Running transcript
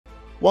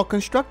While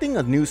constructing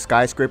a new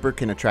skyscraper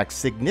can attract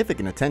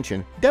significant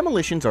attention,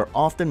 demolitions are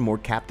often more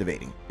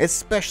captivating.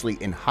 Especially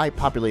in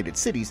high-populated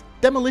cities,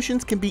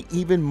 demolitions can be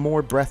even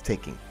more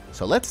breathtaking.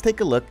 So let's take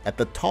a look at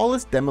the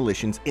tallest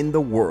demolitions in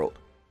the world.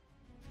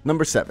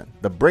 Number 7.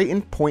 The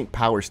Brayton Point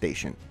Power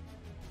Station.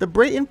 The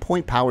Brayton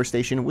Point Power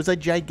Station was a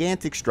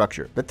gigantic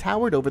structure that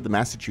towered over the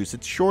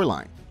Massachusetts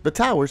shoreline. The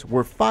towers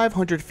were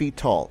 500 feet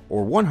tall,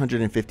 or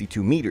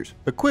 152 meters,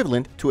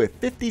 equivalent to a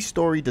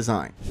 50-story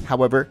design.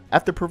 However,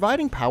 after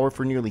providing power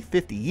for nearly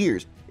 50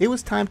 years, it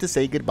was time to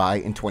say goodbye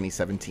in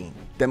 2017.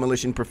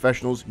 Demolition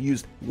professionals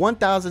used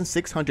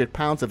 1,600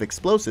 pounds of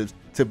explosives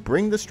to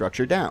bring the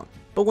structure down.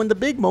 But when the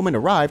big moment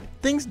arrived,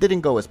 things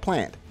didn't go as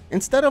planned.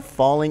 Instead of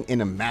falling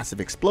in a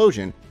massive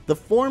explosion, the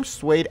form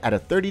swayed at a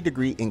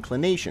 30-degree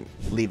inclination,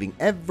 leaving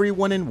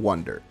everyone in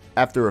wonder.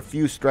 After a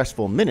few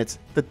stressful minutes,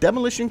 the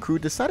demolition crew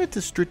decided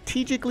to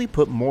strategically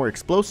put more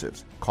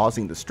explosives,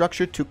 causing the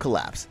structure to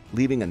collapse,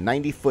 leaving a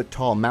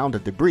 90-foot-tall mound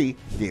of debris,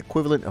 the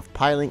equivalent of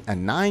piling a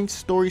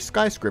 9-story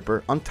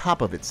skyscraper on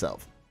top of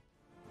itself.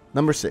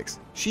 Number 6.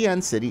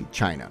 Xi'an City,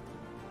 China.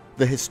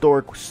 The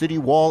historic city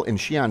wall in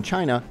Xi'an,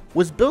 China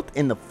was built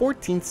in the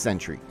 14th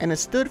century and has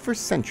stood for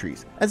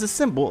centuries as a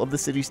symbol of the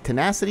city's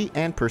tenacity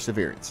and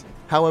perseverance.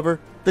 However,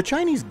 the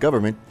Chinese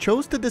government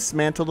chose to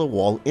dismantle the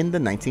wall in the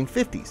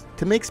 1950s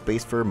to make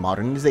space for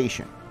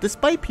modernization.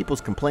 Despite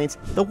people's complaints,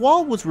 the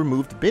wall was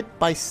removed bit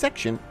by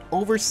section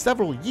over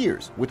several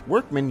years, with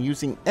workmen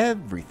using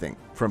everything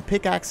from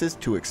pickaxes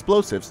to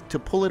explosives to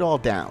pull it all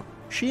down.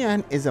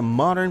 Xi'an is a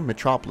modern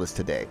metropolis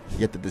today,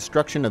 yet the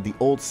destruction of the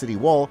old city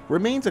wall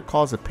remains a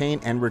cause of pain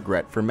and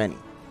regret for many.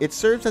 It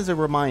serves as a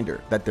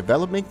reminder that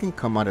development can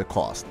come at a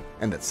cost,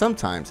 and that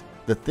sometimes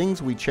the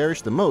things we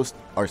cherish the most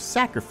are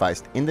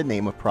sacrificed in the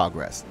name of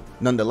progress.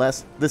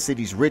 Nonetheless, the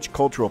city's rich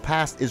cultural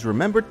past is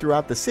remembered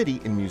throughout the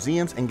city in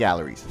museums and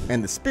galleries,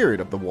 and the spirit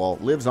of the wall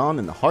lives on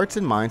in the hearts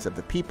and minds of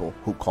the people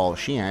who call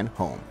Xi'an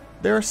home.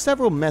 There are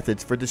several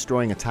methods for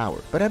destroying a tower,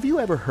 but have you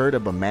ever heard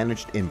of a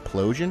managed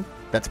implosion?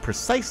 That's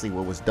precisely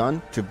what was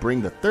done to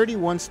bring the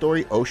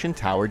 31-story Ocean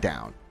Tower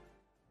down.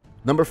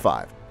 Number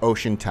 5.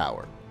 Ocean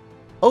Tower.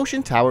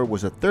 Ocean Tower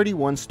was a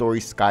 31-story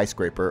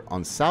skyscraper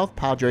on South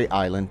Padre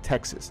Island,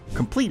 Texas,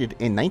 completed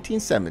in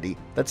 1970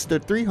 that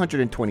stood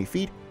 320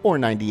 feet or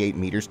 98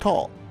 meters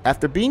tall.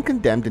 After being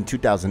condemned in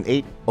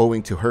 2008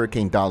 owing to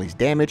Hurricane Dolly's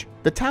damage,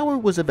 the tower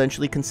was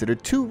eventually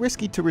considered too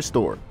risky to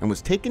restore and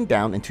was taken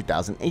down in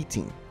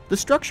 2018. The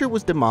structure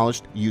was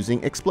demolished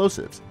using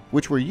explosives,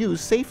 which were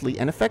used safely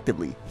and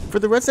effectively. For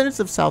the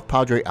residents of South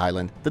Padre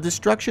Island, the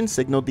destruction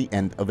signaled the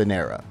end of an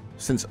era,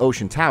 since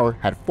Ocean Tower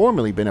had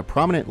formerly been a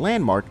prominent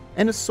landmark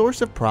and a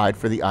source of pride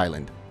for the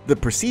island. The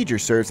procedure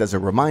serves as a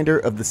reminder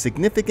of the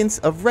significance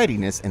of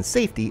readiness and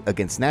safety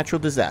against natural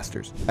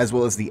disasters, as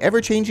well as the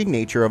ever-changing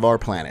nature of our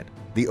planet.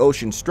 The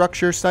ocean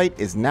structure site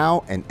is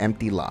now an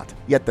empty lot,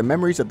 yet the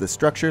memories of the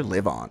structure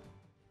live on.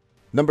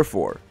 Number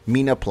 4.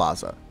 Mina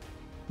Plaza.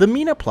 The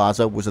Mina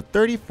Plaza was a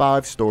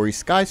 35-story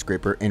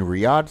skyscraper in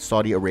Riyadh,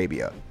 Saudi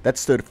Arabia that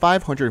stood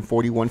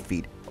 541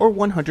 feet or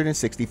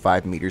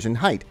 165 meters in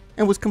height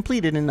and was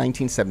completed in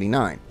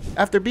 1979.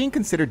 After being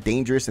considered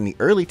dangerous in the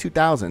early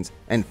 2000s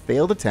and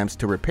failed attempts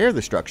to repair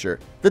the structure,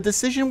 the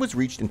decision was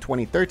reached in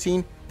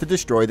 2013 to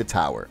destroy the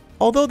tower.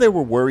 Although there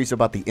were worries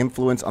about the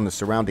influence on the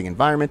surrounding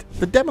environment,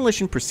 the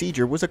demolition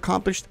procedure was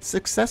accomplished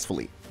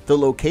successfully. The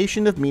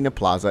location of Mina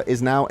Plaza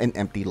is now an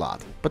empty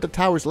lot, but the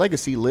tower's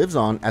legacy lives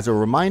on as a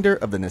reminder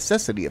of the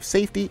necessity of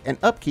safety and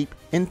upkeep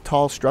in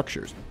tall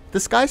structures. The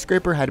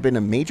skyscraper had been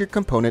a major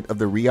component of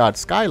the Riyadh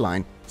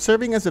skyline,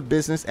 serving as a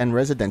business and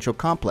residential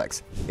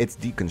complex. Its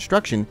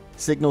deconstruction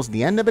signals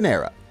the end of an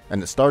era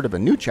and the start of a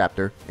new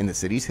chapter in the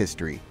city's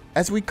history.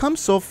 As we come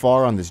so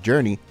far on this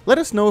journey, let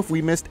us know if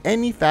we missed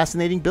any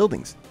fascinating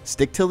buildings.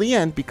 Stick till the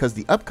end because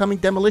the upcoming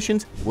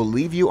demolitions will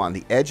leave you on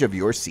the edge of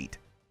your seat.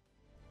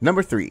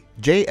 Number 3.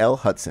 J.L.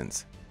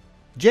 Hudson's.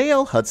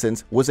 J.L.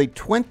 Hudson's was a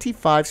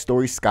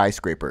 25-story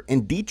skyscraper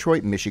in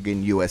Detroit,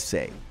 Michigan,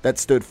 USA that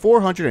stood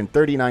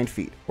 439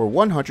 feet or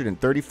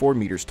 134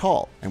 meters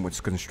tall and was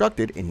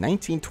constructed in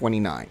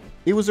 1929.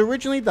 It was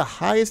originally the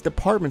highest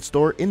department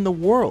store in the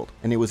world,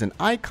 and it was an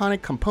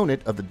iconic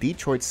component of the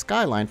Detroit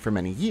skyline for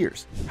many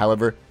years.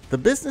 However, the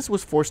business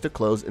was forced to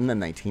close in the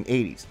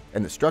 1980s,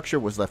 and the structure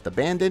was left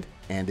abandoned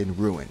and in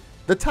ruin.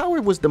 The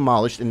tower was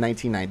demolished in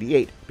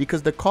 1998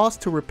 because the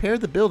cost to repair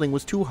the building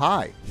was too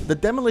high. The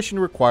demolition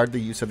required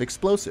the use of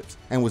explosives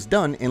and was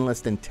done in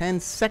less than 10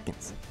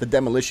 seconds. The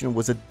demolition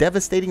was a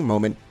devastating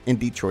moment in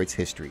Detroit's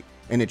history,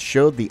 and it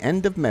showed the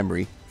end of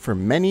memory for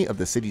many of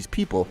the city's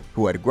people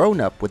who had grown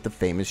up with the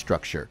famous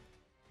structure.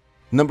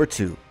 Number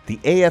 2. The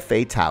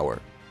AFA Tower.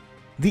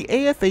 The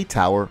AFA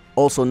Tower,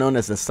 also known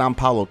as the San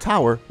Paolo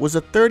Tower, was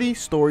a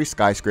 30-story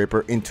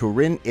skyscraper in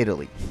Turin,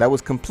 Italy that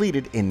was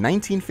completed in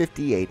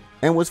 1958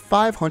 and was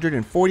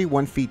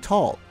 541 feet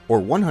tall, or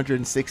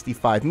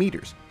 165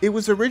 meters. It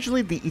was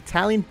originally the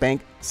Italian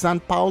bank San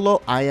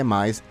Paolo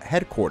IMI's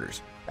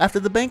headquarters. After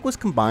the bank was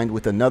combined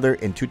with another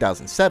in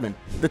 2007,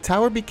 the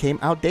tower became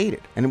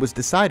outdated and it was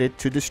decided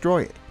to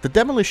destroy it. The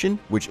demolition,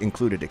 which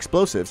included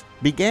explosives,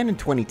 began in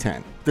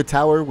 2010. The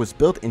tower was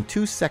built in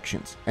 2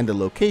 sections, and the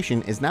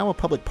location is now a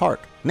public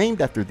park,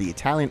 named after the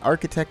Italian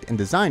architect and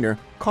designer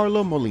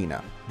Carlo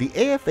Molina.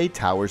 The AFA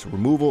tower's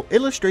removal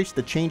illustrates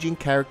the changing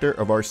character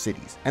of our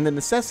cities and the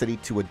necessity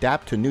to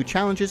adapt to new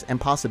challenges and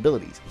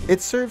possibilities.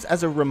 It serves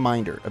as a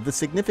reminder of the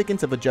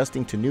significance of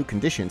adjusting to new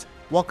conditions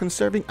while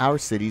conserving our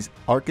city's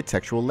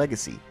architectural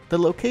legacy. The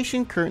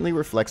location currently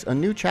reflects a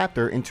new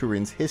chapter in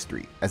Turin's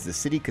history as the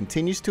city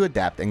continues to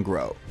adapt and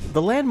grow.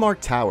 The landmark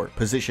tower,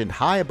 positioned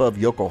high above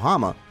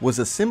Yokohama, was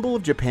a symbol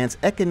of Japan's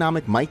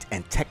economic might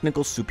and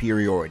technical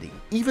superiority.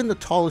 Even the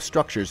tallest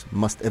structures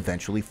must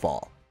eventually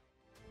fall.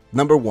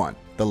 Number 1.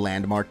 The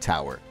Landmark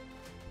Tower.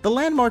 The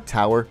Landmark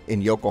Tower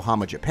in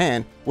Yokohama,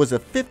 Japan, was a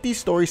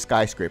 50-story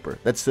skyscraper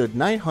that stood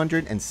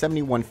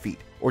 971 feet,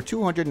 or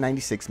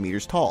 296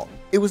 meters tall.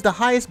 It was the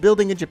highest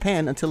building in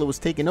Japan until it was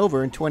taken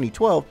over in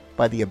 2012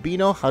 by the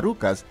Abino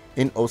Harukas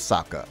in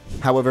Osaka.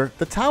 However,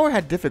 the tower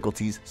had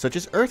difficulties such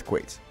as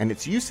earthquakes, and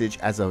its usage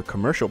as a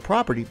commercial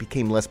property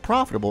became less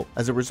profitable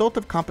as a result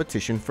of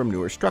competition from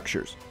newer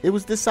structures. It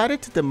was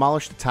decided to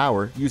demolish the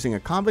tower using a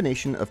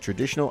combination of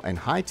traditional and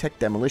high-tech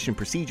demolition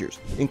procedures,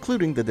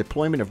 including the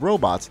deployment of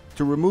robots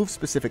to remove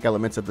specific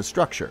elements of the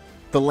structure.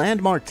 The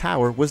Landmark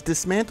Tower was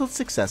dismantled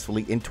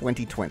successfully in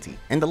 2020,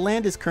 and the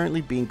land is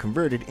currently being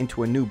converted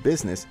into a new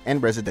business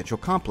and residential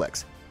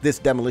complex. This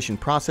demolition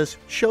process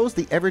shows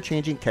the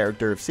ever-changing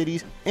character of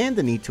cities and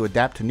the need to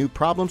adapt to new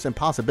problems and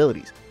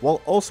possibilities,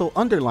 while also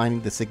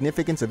underlining the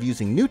significance of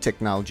using new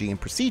technology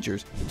and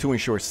procedures to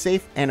ensure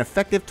safe and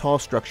effective tall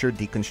structure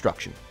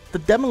deconstruction. The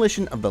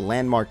demolition of the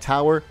Landmark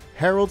Tower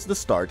heralds the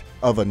start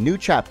of a new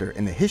chapter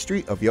in the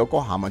history of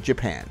Yokohama,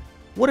 Japan.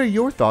 What are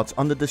your thoughts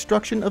on the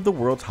destruction of the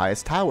world's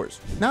highest towers?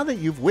 Now that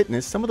you've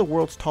witnessed some of the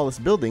world's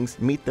tallest buildings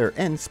meet their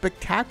end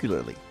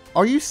spectacularly,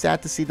 are you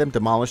sad to see them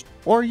demolished,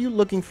 or are you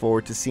looking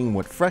forward to seeing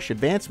what fresh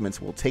advancements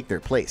will take their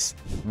place?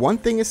 One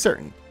thing is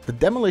certain, the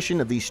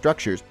demolition of these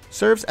structures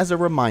serves as a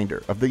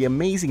reminder of the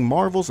amazing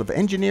marvels of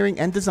engineering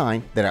and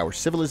design that our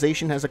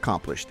civilization has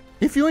accomplished.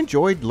 If you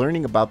enjoyed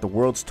learning about the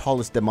world's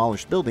tallest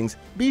demolished buildings,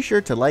 be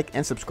sure to like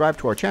and subscribe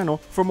to our channel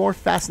for more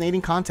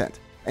fascinating content.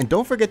 And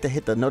don't forget to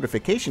hit the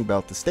notification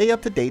bell to stay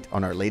up to date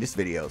on our latest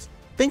videos.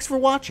 Thanks for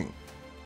watching!